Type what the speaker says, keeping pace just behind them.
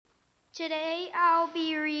Today I'll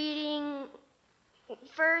be reading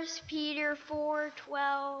 1 Peter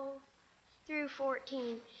 4:12 through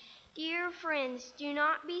 14. Dear friends, do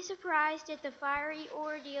not be surprised at the fiery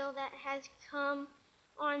ordeal that has come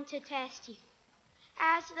on to test you,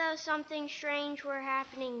 as though something strange were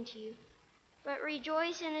happening to you. But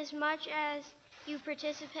rejoice inasmuch as you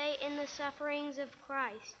participate in the sufferings of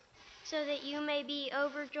Christ, so that you may be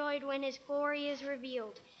overjoyed when his glory is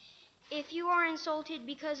revealed. If you are insulted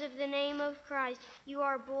because of the name of Christ, you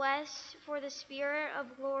are blessed, for the Spirit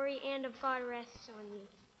of glory and of God rests on you.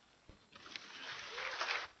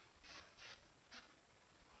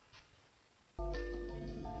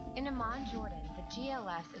 In Amman, Jordan, the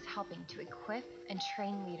GLS is helping to equip and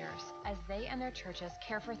train leaders as they and their churches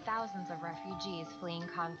care for thousands of refugees fleeing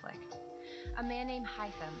conflict. A man named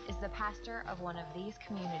Hytham is the pastor of one of these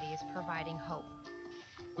communities, providing hope.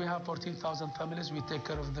 We have 14,000 families. We take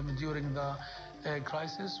care of them during the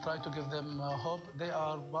crisis, try to give them hope. They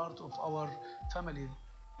are part of our family.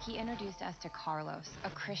 He introduced us to Carlos, a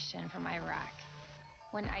Christian from Iraq.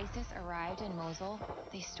 When ISIS arrived in Mosul,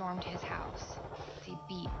 they stormed his house. They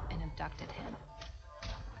beat and abducted him.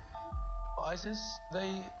 ISIS,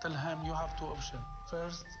 they tell him you have two options.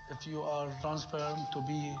 First, if you are transferred to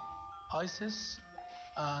be ISIS,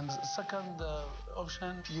 and second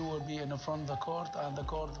option, you will be in front of the court and the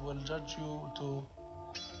court will judge you to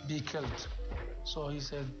be killed. So he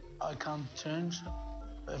said, I can't change.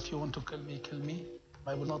 If you want to kill me, kill me.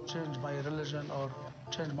 I will not change my religion or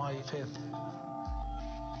change my faith.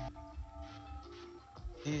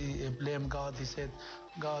 He blamed God. He said,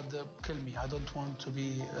 God, kill me. I don't want to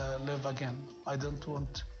be live again. I don't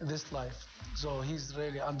want this life. So he's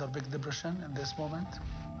really under big depression in this moment.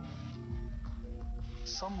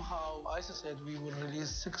 Somehow ISIS said we will release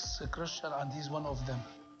 6 Christians and he's one of them.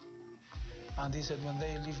 And he said, when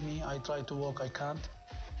they leave me, I try to walk, I can't.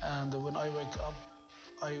 And when I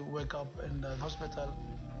wake up in the hospital.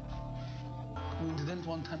 We didn't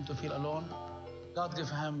want him to feel alone. God gave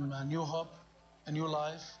him a new hope, a new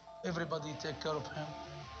life. Everybody take care of him,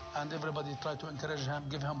 and everybody try to encourage him,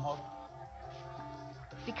 give him hope.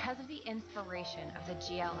 Because of the inspiration of the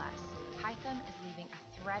GLS, Hytham is leaving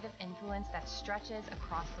a thread of influence that stretches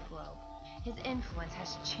across the globe. His influence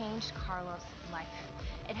has changed Carlos' life.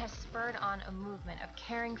 It has spurred on a movement of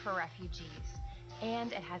caring for refugees,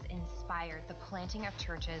 and it has inspired the planting of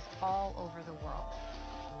churches all over the world.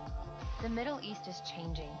 The Middle East is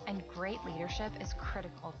changing, and great leadership is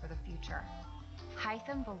critical for the future.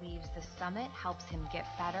 Hytham believes the summit helps him get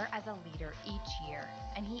better as a leader each year,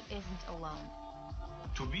 and he isn't alone.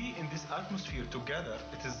 To be in this atmosphere together,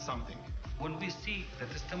 it is something. When we see the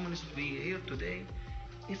testimonies we hear today,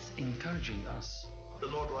 it's encouraging us. The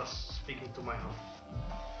Lord was speaking to my heart.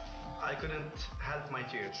 I couldn't help my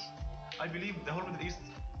tears. I believe the whole Middle East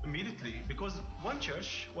immediately, because one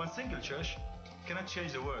church, one single church, cannot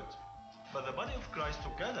change the world. But the body of Christ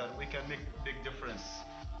together, we can make a big difference.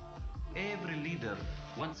 Every leader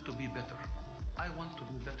wants to be better. I want to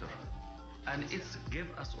be better. And it's give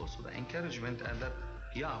us also the encouragement and that,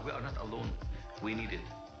 yeah, we are not alone. We need it.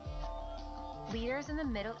 Leaders in the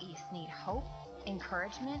Middle East need hope,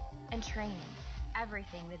 encouragement, and training.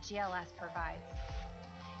 Everything the GLS provides.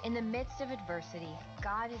 In the midst of adversity,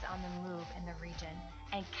 God is on the move in the region,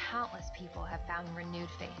 and countless people have found renewed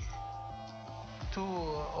faith. 2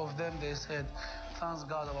 of them, they said, thanks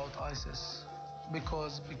God about ISIS.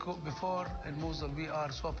 Because before in Mosul, we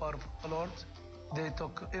are so powerful, Lord. They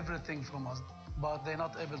took everything from us, but they're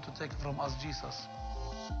not able to take from us Jesus.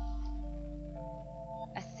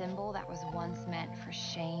 A symbol that was once meant for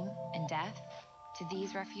shame and death, to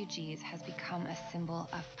these refugees has become a symbol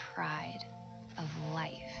of pride, of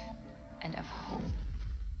life, and of hope.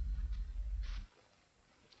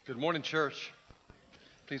 Good morning, church.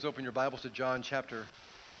 Please open your Bibles to John chapter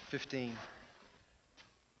 15,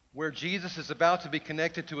 where Jesus is about to be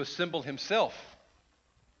connected to a symbol himself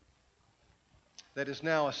that is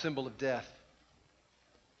now a symbol of death.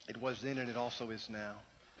 It was then and it also is now.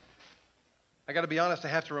 I got to be honest, I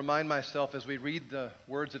have to remind myself as we read the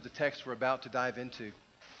words of the text we're about to dive into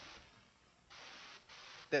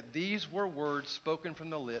that these were words spoken from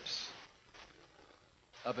the lips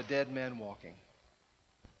of a dead man walking.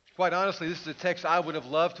 Quite honestly, this is a text I would have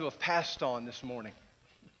loved to have passed on this morning,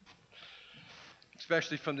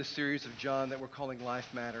 especially from this series of John that we're calling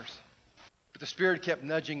Life Matters. But the Spirit kept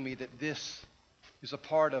nudging me that this is a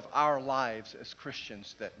part of our lives as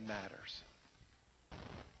Christians that matters.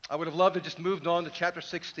 I would have loved to just moved on to chapter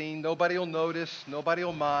 16. Nobody will notice. Nobody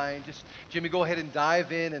will mind. Just, Jimmy, go ahead and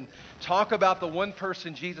dive in and talk about the one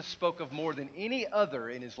person Jesus spoke of more than any other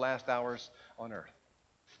in his last hours on earth,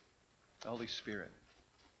 the Holy Spirit.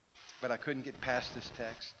 but I couldn't get past this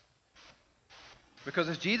text. Because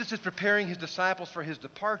as Jesus is preparing his disciples for his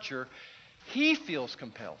departure, he feels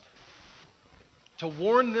compelled to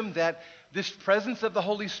warn them that this presence of the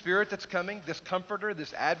Holy Spirit that's coming, this comforter,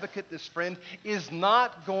 this advocate, this friend, is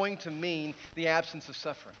not going to mean the absence of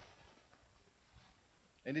suffering.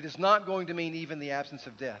 And it is not going to mean even the absence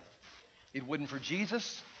of death. It wouldn't for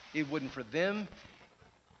Jesus, it wouldn't for them,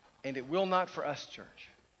 and it will not for us, church.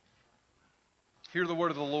 Hear the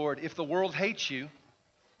word of the Lord. If the world hates you,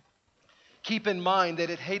 keep in mind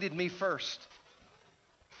that it hated me first.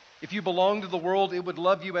 If you belong to the world, it would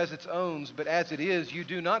love you as its own, but as it is, you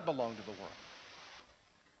do not belong to the world.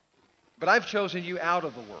 But I've chosen you out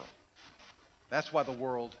of the world. That's why the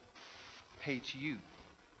world hates you.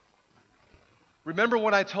 Remember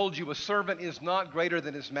what I told you, a servant is not greater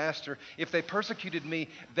than his master. If they persecuted me,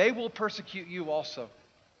 they will persecute you also.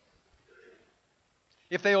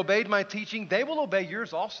 If they obeyed my teaching, they will obey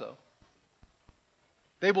yours also.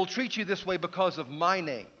 They will treat you this way because of my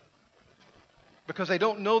name, because they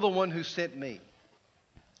don't know the one who sent me.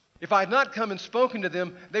 If I had not come and spoken to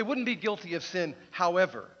them, they wouldn't be guilty of sin.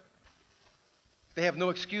 However, they have no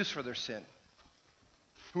excuse for their sin.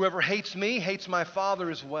 Whoever hates me hates my Father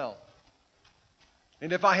as well.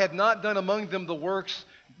 And if I had not done among them the works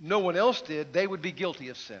no one else did, they would be guilty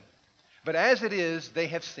of sin. But as it is, they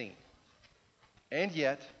have seen. And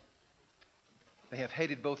yet, they have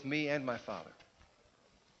hated both me and my Father.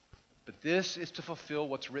 But this is to fulfill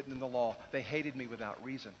what's written in the law. They hated me without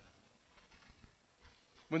reason.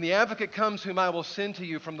 When the advocate comes, whom I will send to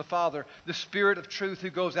you from the Father, the Spirit of truth who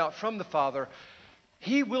goes out from the Father,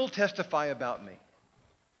 he will testify about me.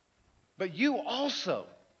 But you also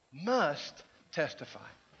must testify,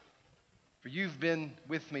 for you've been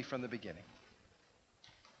with me from the beginning.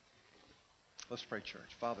 Let's pray, church.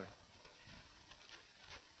 Father,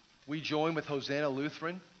 we join with Hosanna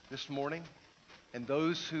Lutheran this morning and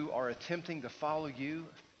those who are attempting to follow you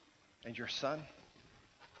and your Son,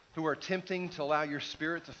 who are attempting to allow your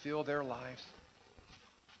Spirit to fill their lives.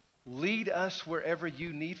 Lead us wherever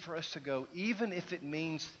you need for us to go, even if it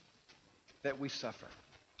means that we suffer,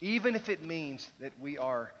 even if it means that we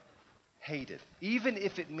are hated, even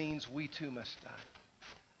if it means we too must die.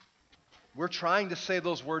 We're trying to say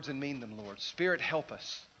those words and mean them, Lord. Spirit, help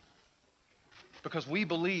us. Because we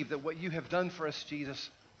believe that what you have done for us, Jesus,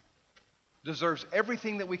 deserves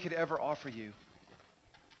everything that we could ever offer you,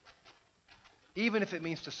 even if it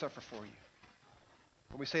means to suffer for you.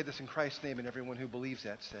 And we say this in Christ's name, and everyone who believes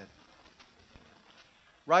that said.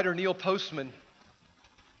 Writer Neil Postman,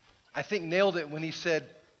 I think, nailed it when he said,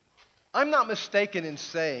 I'm not mistaken in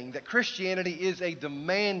saying that Christianity is a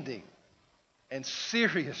demanding and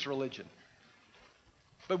serious religion.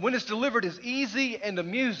 But when it's delivered as easy and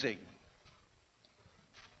amusing,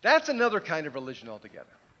 that's another kind of religion altogether.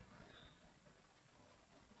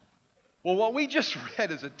 Well, what we just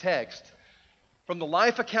read is a text from the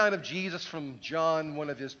life account of Jesus from John, one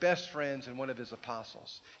of his best friends and one of his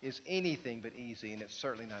apostles, is anything but easy, and it's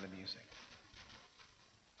certainly not amusing.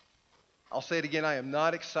 I'll say it again, I am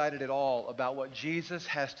not excited at all about what Jesus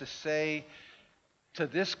has to say to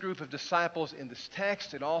this group of disciples in this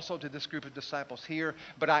text and also to this group of disciples here,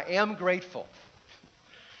 but I am grateful.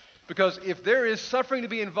 Because if there is suffering to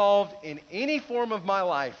be involved in any form of my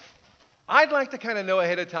life, I'd like to kind of know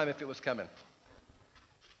ahead of time if it was coming.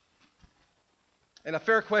 And a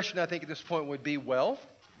fair question, I think, at this point would be, well,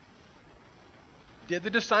 did the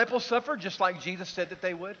disciples suffer just like Jesus said that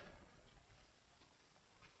they would?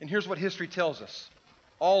 And here's what history tells us.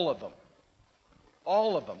 All of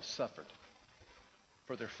them suffered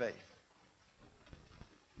for their faith.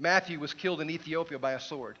 Matthew was killed in Ethiopia by a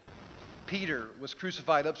sword. Peter was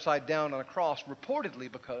crucified upside down on a cross, reportedly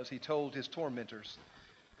because he told his tormentors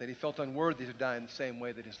that he felt unworthy to die in the same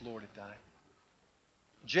way that his Lord had died.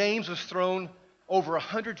 James was thrown over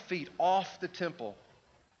 100 feet off the temple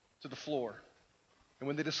to the floor. And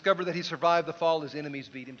when they discovered that he survived the fall, his enemies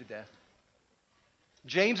beat him to death.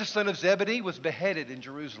 James, the son of Zebedee, was beheaded in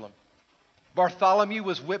Jerusalem. Bartholomew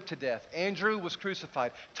was whipped to death. Andrew was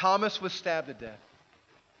crucified. Thomas was stabbed to death.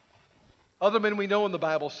 Other men we know in the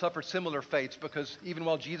Bible suffered similar fates because even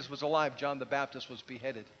while Jesus was alive, John the Baptist was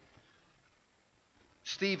beheaded.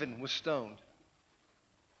 Stephen was stoned.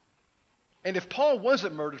 And if Paul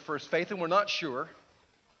wasn't murdered for his faith, and we're not sure,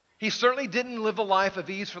 he certainly didn't live a life of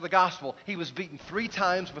ease for the gospel. He was beaten 3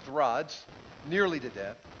 times with rods, nearly to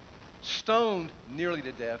death, stoned nearly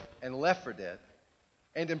to death, and left for dead,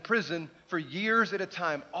 and imprisoned for years at a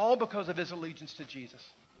time, all because of his allegiance to Jesus.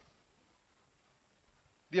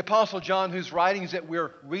 The Apostle John, whose writings that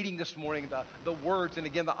we're reading this morning, the words, and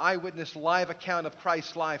again, the eyewitness live account of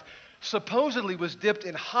Christ's life, supposedly was dipped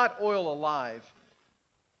in hot oil alive,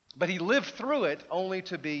 but he lived through it only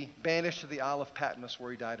to be banished to the Isle of Patmos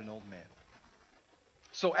where he died an old man.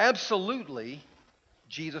 So absolutely,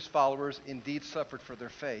 Jesus' followers indeed suffered for their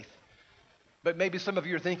faith. But maybe some of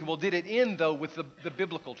you are thinking, well, did it end, though, with the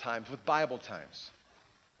biblical times, with Bible times?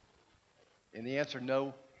 And the answer,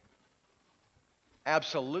 no.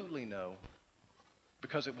 Absolutely no,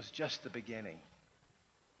 because it was just the beginning.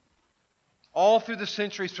 All through the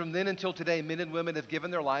centuries from then until today, men and women have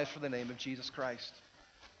given their lives for the name of Jesus Christ.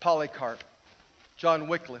 Polycarp, John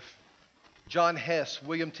Wycliffe, John Hess,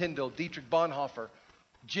 William Tyndale, Dietrich Bonhoeffer,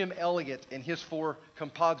 Jim Elliot and his four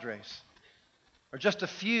compadres are just a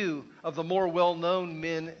few of the more well-known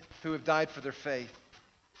men who have died for their faith.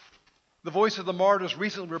 The Voice of the Martyrs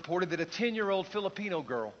recently reported that a 10-year-old Filipino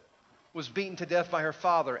girl was beaten to death by her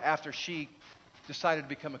father after she decided to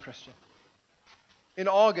become a Christian. In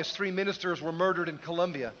August, 3 ministers were murdered in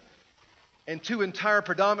Colombia, and 2 entire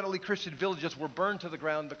predominantly Christian villages were burned to the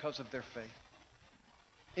ground because of their faith.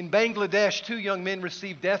 In Bangladesh, 2 young men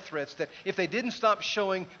received death threats that if they didn't stop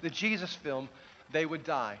showing the Jesus film, they would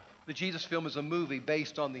die. The Jesus film is a movie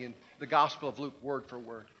based on the Gospel of Luke, word for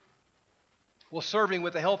word. While serving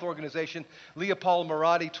with the health organization, Leopold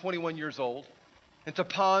Marathi, 21 years old, and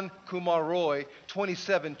Tapan Kumar Roy,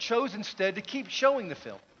 27, chose instead to keep showing the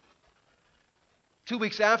film. 2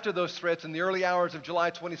 weeks after those threats, in the early hours of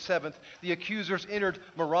July 27th, the accusers entered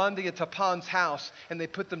Marandi and Tapan's house, and they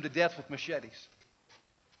put them to death with machetes.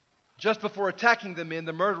 Just before attacking the men,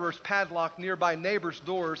 the murderers padlocked nearby neighbors'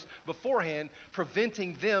 doors beforehand,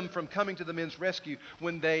 preventing them from coming to the men's rescue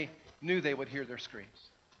when they knew they would hear their screams.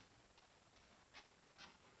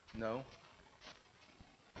 No.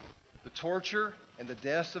 The torture and the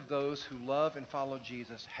deaths of those who love and follow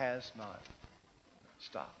Jesus has not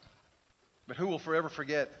stopped. But who will forever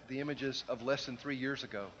forget the images of less than 3 years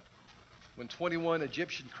ago when 21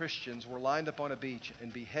 Egyptian Christians were lined up on a beach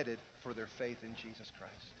and beheaded for their faith in Jesus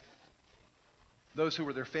Christ? Those who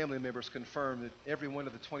were their family members confirmed that every one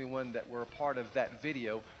of the 21 that were a part of that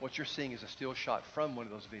video, what you're seeing is a still shot from one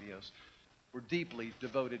of those videos, were deeply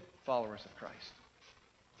devoted followers of Christ.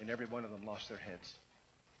 And every one of them lost their heads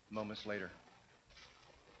moments later.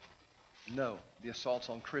 No, the assaults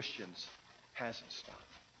on Christians hasn't stopped.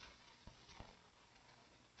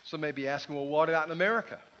 Some may be asking, well, what about in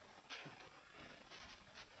America?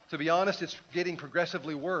 To be honest, it's getting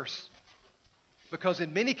progressively worse. Because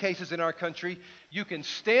in many cases in our country, you can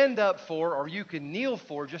stand up for or you can kneel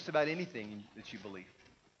for just about anything that you believe.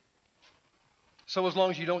 So as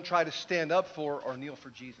long as you don't try to stand up for or kneel for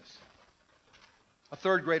Jesus. A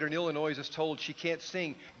 3rd grader in Illinois is told she can't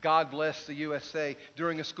sing God Bless the USA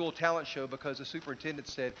during a school talent show because the superintendent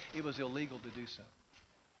said it was illegal to do so.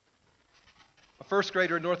 A 1st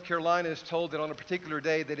grader in North Carolina is told that on a particular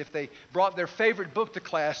day that if they brought their favorite book to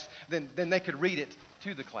class, then they could read it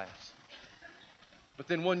to the class. But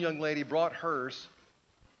then one young lady brought hers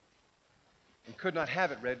and could not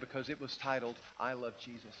have it read because it was titled, I Love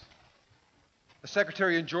Jesus. A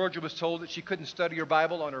secretary in Georgia was told that she couldn't study her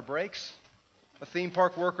Bible on her breaks. A theme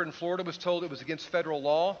park worker in Florida was told it was against federal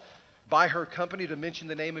law by her company to mention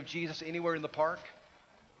the name of Jesus anywhere in the park.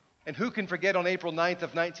 And who can forget on April 9th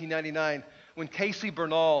of 1999 when Casey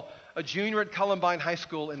Bernal, a junior at Columbine High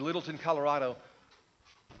School in Littleton, Colorado,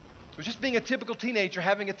 was just being a typical teenager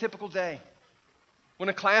having a typical day, when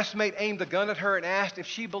a classmate aimed a gun at her and asked if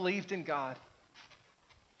she believed in God.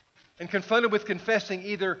 And confronted with confessing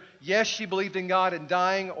either yes, she believed in God and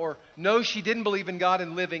dying, or no, she didn't believe in God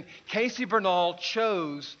and living, Casey Bernal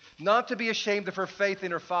chose not to be ashamed of her faith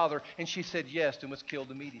in her father, and she said yes and was killed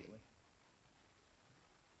immediately.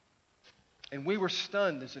 And we were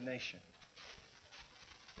stunned as a nation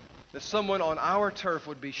that someone on our turf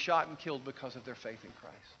would be shot and killed because of their faith in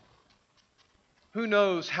Christ. Who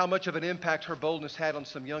knows how much of an impact her boldness had on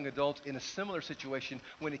some young adults in a similar situation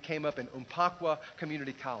when it came up in Umpqua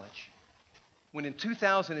Community College. When in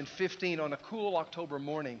 2015, on a cool October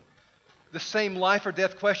morning, the same life or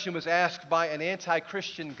death question was asked by an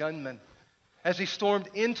anti-Christian gunman as he stormed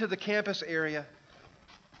into the campus area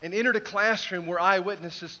and entered a classroom where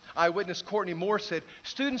eyewitness Courtney Moore said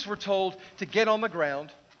students were told to get on the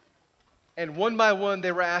ground, and one by one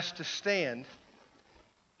they were asked to stand.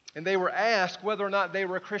 And they were asked whether or not they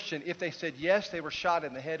were a Christian. If they said yes, they were shot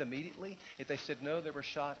in the head immediately. If they said no, they were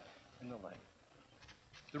shot in the leg.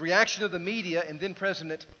 The reaction of the media and then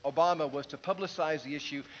President Obama was to publicize the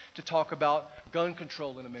issue to talk about gun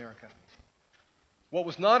control in America. What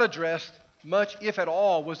was not addressed much, if at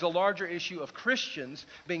all, was the larger issue of Christians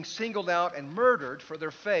being singled out and murdered for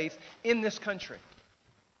their faith in this country.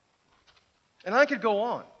 And I could go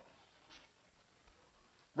on.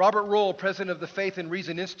 Robert Roll, president of the Faith and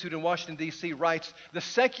Reason Institute in Washington, D.C., writes, "The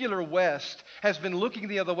secular West has been looking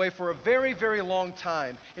the other way for a very, very long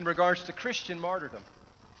time in regards to Christian martyrdom.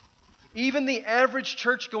 Even the average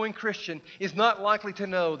church-going Christian is not likely to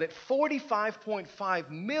know that 45.5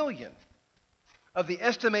 million of the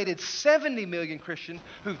estimated 70 million Christians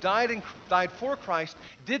who died for Christ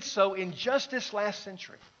did so in just this last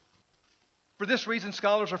century. For this reason,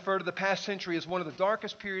 scholars refer to the past century as one of the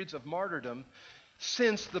darkest periods of martyrdom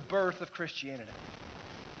since the birth of Christianity."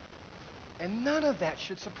 And none of that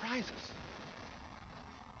should surprise us,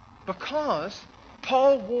 because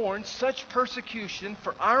Paul warned such persecution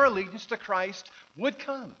for our allegiance to Christ would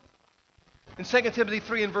come. In 2 Timothy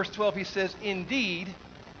 3 and verse 12, he says, "Indeed,"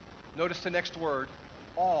 notice the next word,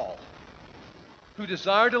 "all who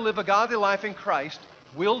desire to live a godly life in Christ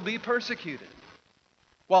will be persecuted,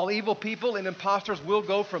 while evil people and impostors will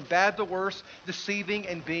go from bad to worse, deceiving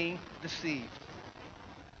and being deceived."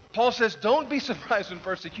 Paul says, don't be surprised when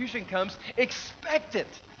persecution comes. Expect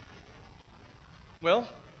it. Well,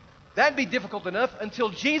 that'd be difficult enough until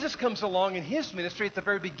Jesus comes along in his ministry at the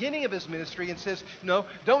very beginning of his ministry and says, no,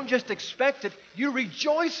 don't just expect it, you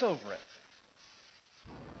rejoice over it.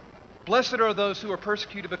 "Blessed are those who are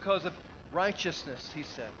persecuted because of righteousness," he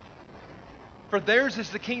said, "for theirs is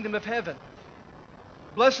the kingdom of heaven.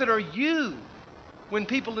 Blessed are you when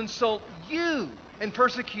people insult you and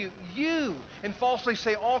persecute you and falsely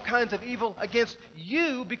say all kinds of evil against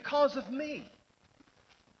you because of me.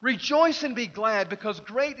 Rejoice and be glad, because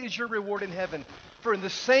great is your reward in heaven. For in the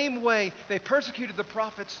same way they persecuted the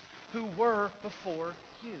prophets who were before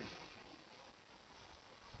you."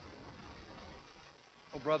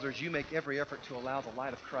 Oh, brothers, you make every effort to allow the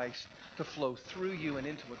light of Christ to flow through you and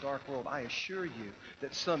into a dark world. I assure you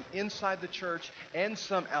that some inside the church and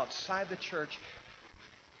some outside the church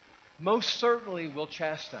most certainly will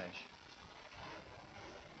chastise you.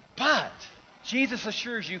 But Jesus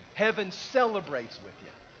assures you heaven celebrates with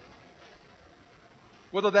you.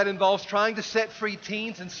 Whether that involves trying to set free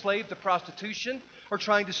teens enslaved to prostitution, or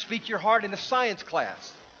trying to speak your heart in a science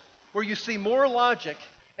class where you see more logic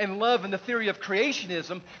and love in the theory of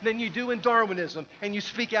creationism than you do in Darwinism, and you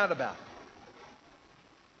speak out about it.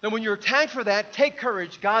 And when you're attacked for that, take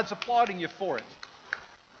courage. God's applauding you for it.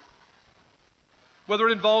 Whether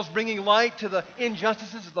it involves bringing light to the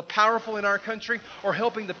injustices of the powerful in our country, or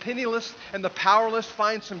helping the penniless and the powerless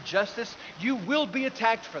find some justice, you will be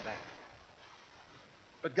attacked for that.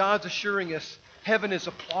 But God's assuring us heaven is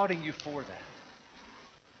applauding you for that.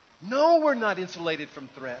 No, we're not insulated from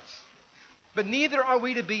threats, but neither are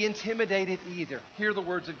we to be intimidated either. Hear the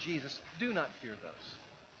words of Jesus. "Do not fear those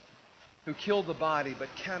who kill the body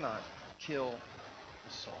but cannot kill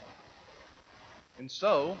the soul." And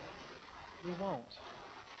so, we won't.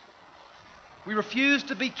 We refuse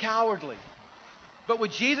to be cowardly. But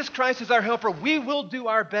with Jesus Christ as our helper, we will do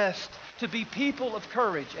our best to be people of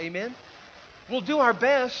courage. Amen? We'll do our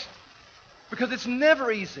best, because it's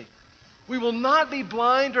never easy. We will not be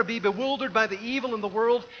blind or be bewildered by the evil in the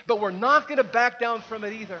world, but we're not going to back down from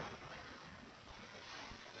it either.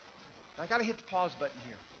 I got to hit the pause button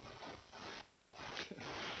here.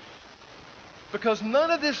 Because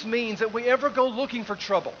none of this means that we ever go looking for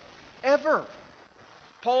trouble. Ever.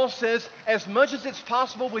 Paul says, as much as it's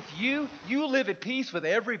possible with you, you live at peace with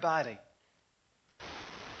everybody.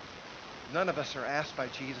 None of us are asked by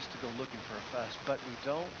Jesus to go looking for a fuss, but we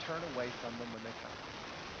don't turn away from them when they come.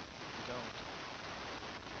 We don't.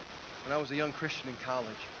 When I was a young Christian in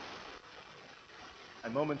college, I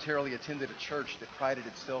momentarily attended a church that prided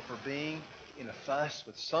itself for being in a fuss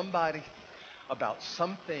with somebody about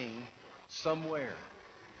something, somewhere.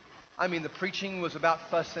 I mean, the preaching was about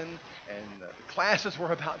fussing, and the classes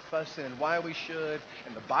were about fussing and why we should,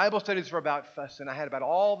 and the Bible studies were about fussing. I had about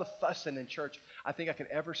all the fussing in church I think I could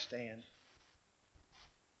ever stand.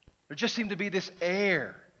 There just seemed to be this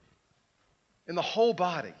air in the whole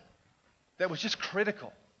body that was just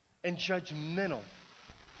critical and judgmental,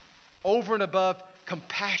 over and above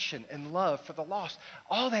compassion and love for the lost.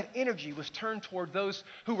 All that energy was turned toward those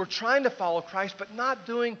who were trying to follow Christ but not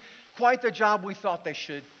doing quite the job we thought they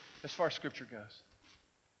should as far as Scripture goes.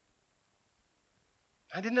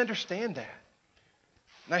 I didn't understand that.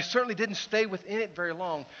 And I certainly didn't stay within it very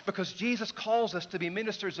long, because Jesus calls us to be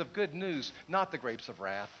ministers of good news, not the grapes of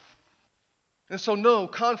wrath. And so, no,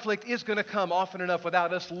 conflict is going to come often enough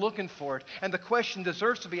without us looking for it. And the question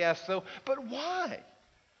deserves to be asked, though, but why?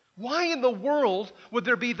 Why in the world would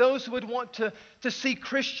there be those who would want to see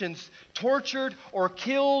Christians tortured or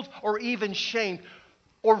killed or even shamed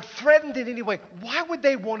or threatened in any way? Why would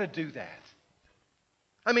they want to do that?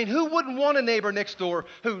 I mean, who wouldn't want a neighbor next door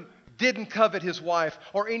who didn't covet his wife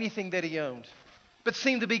or anything that he owned? but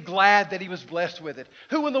seemed to be glad that he was blessed with it?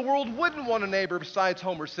 Who in the world wouldn't want a neighbor besides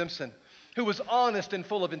Homer Simpson, who was honest and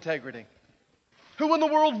full of integrity? Who in the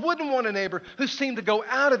world wouldn't want a neighbor who seemed to go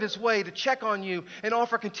out of his way to check on you and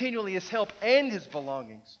offer continually his help and his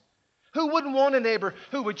belongings? Who wouldn't want a neighbor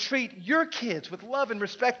who would treat your kids with love and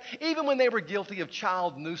respect even when they were guilty of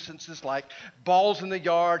child nuisances like balls in the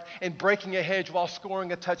yard and breaking a hedge while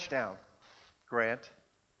scoring a touchdown? Grant.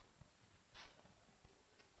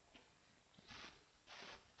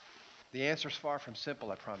 The answer's far from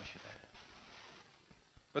simple, I promise you that.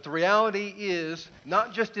 But the reality is,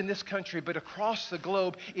 not just in this country, but across the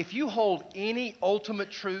globe, if you hold any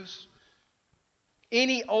ultimate truths,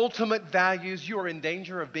 any ultimate values, you are in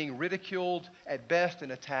danger of being ridiculed at best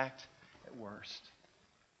and attacked at worst.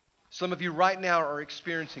 Some of you right now are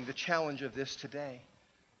experiencing the challenge of this today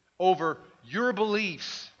over your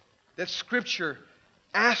beliefs that Scripture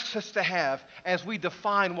asks us to have as we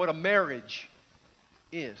define what a marriage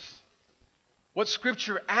is. What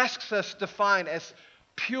Scripture asks us to define as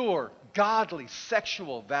pure, godly,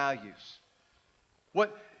 sexual values.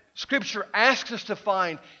 What Scripture asks us to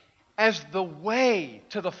find as the way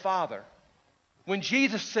to the Father. When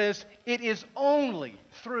Jesus says, it is only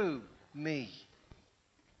through me.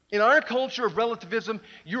 In our culture of relativism,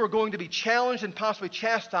 you are going to be challenged and possibly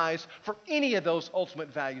chastised for any of those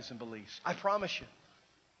ultimate values and beliefs. I promise you.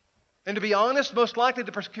 And to be honest, most likely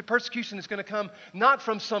the persecution is going to come not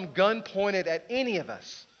from some gun pointed at any of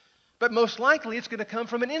us, but most likely it's going to come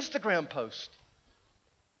from an Instagram post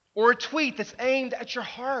or a tweet that's aimed at your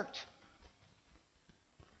heart.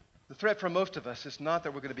 The threat for most of us is not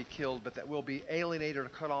that we're going to be killed, but that we'll be alienated or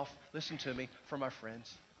cut off, listen to me, from our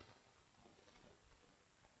friends.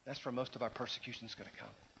 That's where most of our persecution is going to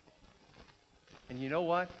come. And you know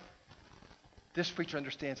what? This preacher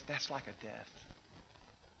understands that's like a death.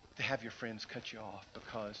 To have your friends cut you off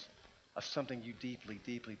because of something you deeply,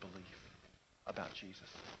 deeply believe about Jesus.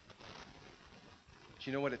 Do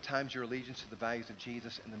you know what? At times your allegiance to the values of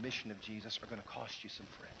Jesus and the mission of Jesus are going to cost you some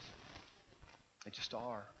friends. They just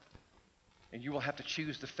are. And you will have to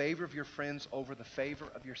choose the favor of your friends over the favor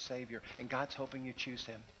of your Savior. And God's hoping you choose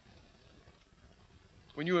Him.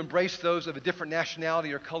 When you embrace those of a different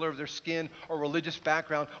nationality or color of their skin or religious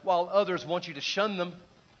background, while others want you to shun them,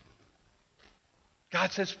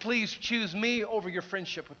 God says, please choose me over your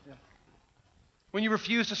friendship with them. When you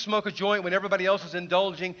refuse to smoke a joint when everybody else is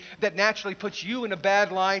indulging, that naturally puts you in a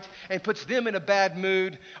bad light and puts them in a bad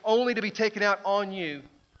mood, only to be taken out on you.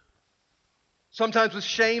 Sometimes with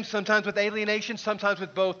shame, sometimes with alienation, sometimes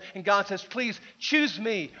with both. And God says, please choose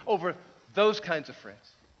me over those kinds of friends.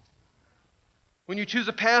 When you choose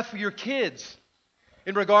a path for your kids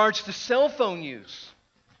in regards to cell phone use,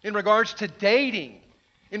 in regards to dating,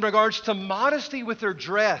 in regards to modesty with their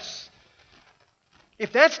dress,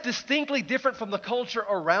 if that's distinctly different from the culture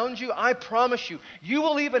around you, I promise you, you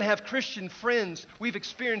will even have Christian friends, we've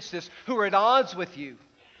experienced this, who are at odds with you.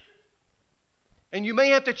 And you may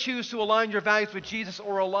have to choose to align your values with Jesus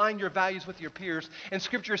or align your values with your peers. And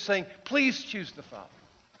Scripture is saying, please choose the Father.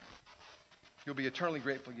 You'll be eternally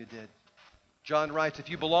grateful you did. John writes, if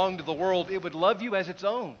you belong to the world, it would love you as its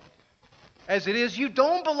own. As it is, you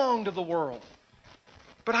don't belong to the world.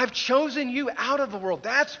 But I've chosen you out of the world.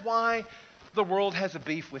 That's why the world has a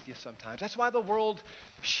beef with you sometimes. That's why the world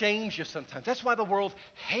shames you sometimes. That's why the world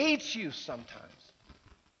hates you sometimes.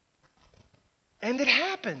 And it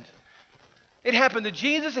happened. It happened to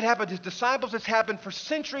Jesus, it happened to his disciples, it's happened for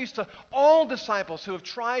centuries to all disciples who have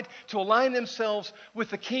tried to align themselves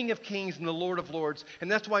with the King of Kings and the Lord of Lords.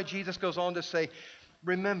 And that's why Jesus goes on to say,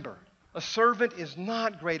 remember, a servant is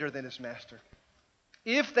not greater than his master.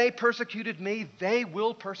 If they persecuted me, they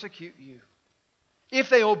will persecute you. If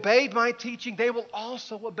they obeyed my teaching, they will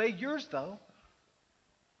also obey yours, though.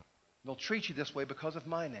 They'll treat you this way because of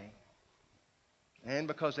my name and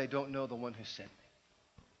because they don't know the one who sent me.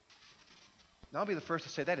 And I'll be the first to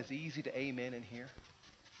say that is easy to amen in here.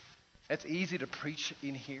 That's easy to preach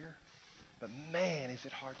in here. But man, is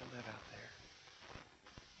it hard to live out there.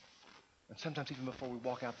 And sometimes even before we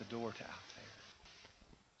walk out the door to out there.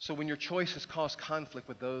 So when your choices cause conflict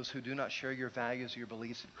with those who do not share your values or your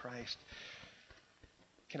beliefs in Christ,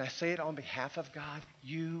 can I say it on behalf of God?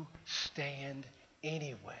 You stand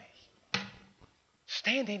anyway.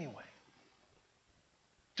 Stand anyway.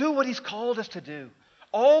 Do what He's called us to do.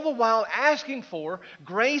 All the while asking for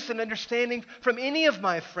grace and understanding from any of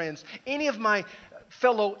my friends, any of my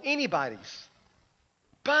fellow anybody's.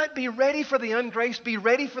 But be ready for the ungrace, be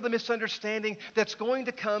ready for the misunderstanding that's going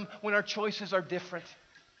to come when our choices are different.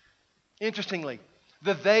 Interestingly,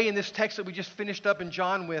 the they in this text that we just finished up in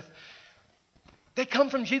John with, they come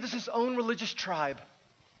from Jesus' own religious tribe.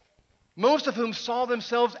 most of whom saw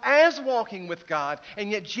themselves as walking with God,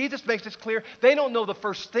 and yet Jesus makes this clear they don't know the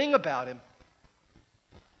first thing about Him.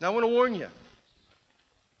 Now, I want to warn you,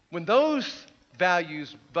 when those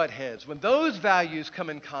values butt heads, when those values come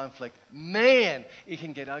in conflict, man, it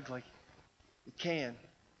can get ugly. It can.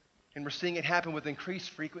 And we're seeing it happen with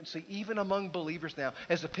increased frequency, even among believers now,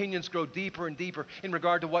 as opinions grow deeper and deeper in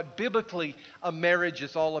regard to what biblically a marriage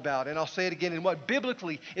is all about. And I'll say it again, and what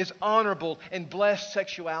biblically is honorable and blessed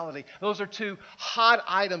sexuality. Those are two hot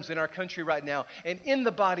items in our country right now and in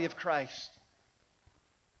the body of Christ.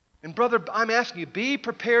 And brother, I'm asking you, be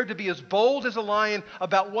prepared to be as bold as a lion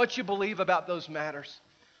about what you believe about those matters,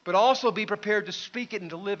 but also be prepared to speak it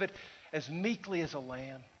and to live it as meekly as a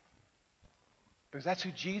lamb. Because that's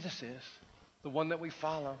who Jesus is, the one that we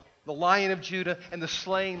follow, the Lion of Judah and the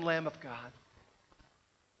slain Lamb of God.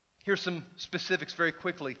 Here's some specifics very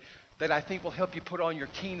quickly that I think will help you put on your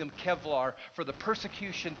kingdom Kevlar for the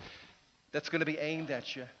persecution that's going to be aimed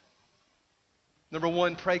at you. Number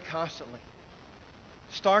one, pray constantly.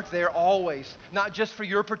 Start there always, not just for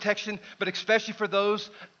your protection, but especially for those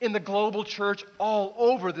in the global church all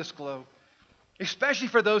over this globe. Especially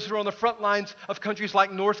for those who are on the front lines of countries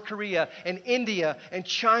like North Korea and India and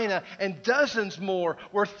China and dozens more,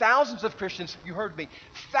 where thousands of Christians, you heard me,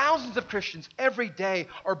 thousands of Christians every day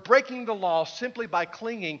are breaking the law simply by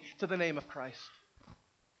clinging to the name of Christ.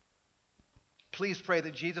 Please pray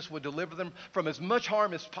that Jesus would deliver them from as much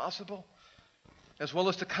harm as possible, as well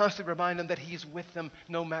as to constantly remind them that He's with them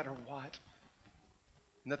no matter what.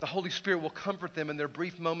 And that the Holy Spirit will comfort them in their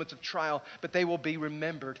brief moments of trial, but they will be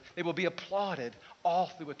remembered. They will be applauded all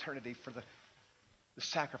through eternity for the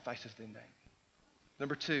sacrifices they made.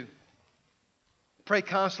 Number two, pray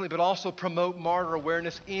constantly, but also promote martyr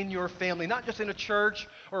awareness in your family, not just in a church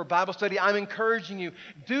or a Bible study. I'm encouraging you,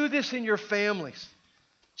 do this in your families.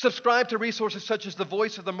 Subscribe to resources such as the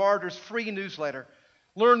Voice of the Martyrs free newsletter.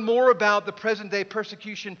 Learn more about the present-day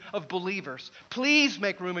persecution of believers. Please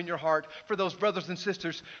make room in your heart for those brothers and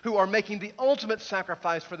sisters who are making the ultimate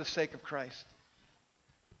sacrifice for the sake of Christ.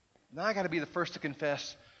 Now, I got to be the first to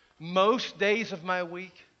confess, most days of my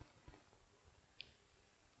week,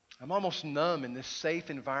 I'm almost numb in this safe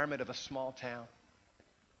environment of a small town.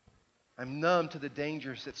 I'm numb to the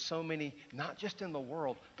dangers that so many, not just in the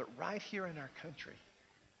world, but right here in our country,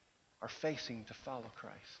 are facing to follow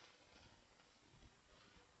Christ.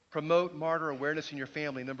 Promote martyr awareness in your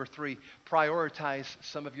family. Number three, prioritize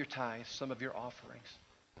some of your tithes, some of your offerings.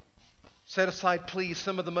 Set aside, please,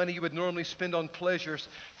 some of the money you would normally spend on pleasures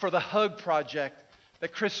for the Hug Project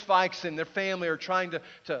that Chris Fikes and their family are trying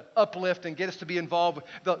to uplift and get us to be involved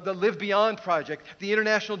with. The Live Beyond Project, the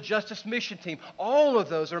International Justice Mission Team. All of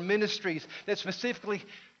those are ministries that specifically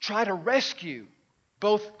try to rescue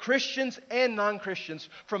both Christians and non-Christians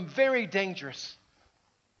from very dangerous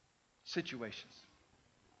situations.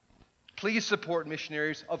 Please support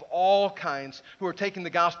missionaries of all kinds who are taking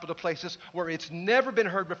the gospel to places where it's never been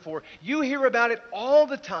heard before. You hear about it all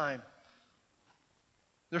the time.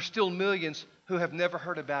 There's still millions who have never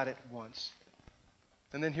heard about it once.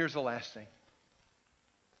 And then here's the last thing.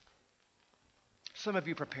 Some of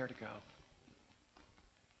you prepare to go.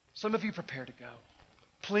 Some of you prepare to go.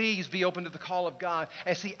 Please be open to the call of God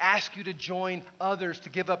as He asks you to join others, to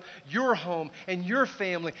give up your home and your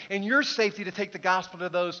family and your safety to take the gospel to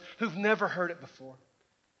those who've never heard it before.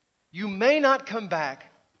 You may not come back.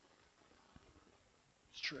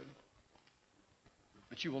 It's true.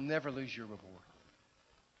 But you will never lose your reward.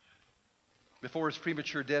 Before his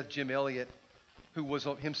premature death, Jim Elliot, who was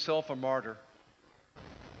himself a martyr,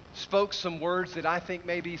 spoke some words that I think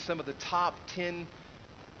may be some of the top 10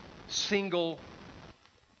 single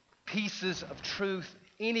pieces of truth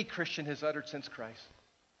any Christian has uttered since Christ.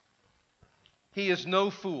 He is no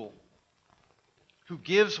fool who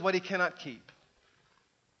gives what he cannot keep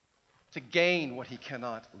to gain what he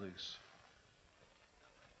cannot lose.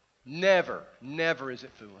 Never, never is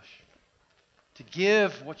it foolish to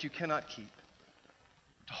give what you cannot keep,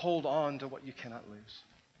 to hold on to what you cannot lose.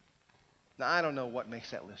 Now, I don't know what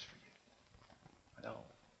makes that list for you. I don't.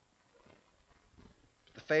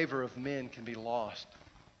 The favor of men can be lost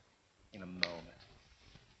in a moment.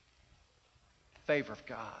 Favor of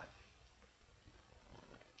God.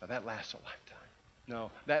 Now that lasts a lifetime.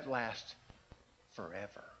 No, that lasts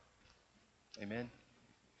forever. Amen.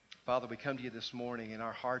 Father, we come to you this morning and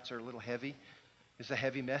our hearts are a little heavy. It's a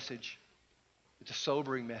heavy message. It's a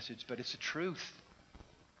sobering message, but it's the truth.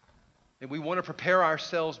 And we want to prepare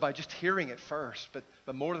ourselves by just hearing it first.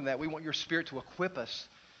 But more than that, we want your Spirit to equip us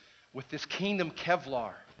with this kingdom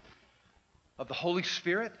Kevlar of the Holy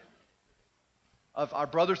Spirit, of our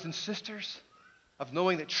brothers and sisters, of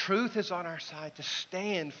knowing that truth is on our side, to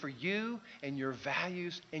stand for you and your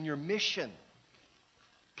values and your mission.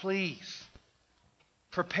 Please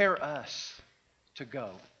prepare us to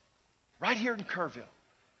go. Right here in Kerrville.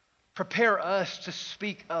 Prepare us to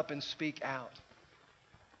speak up and speak out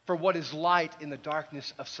for what is light in the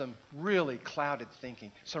darkness of some really clouded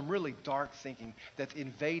thinking, some really dark thinking that's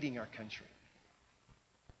invading our country.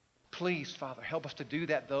 Please, Father, help us to do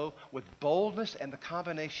that, though, with boldness and the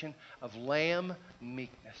combination of lamb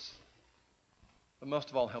meekness. But most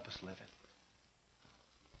of all, help us live it.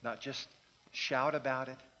 Not just shout about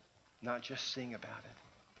it, not just sing about it,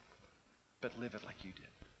 but live it like you did.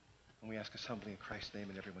 And we ask us humbly in Christ's name,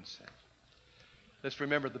 and everyone says. Let's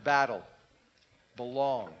remember the battle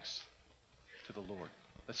belongs to the Lord.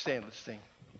 Let's stand, let's sing.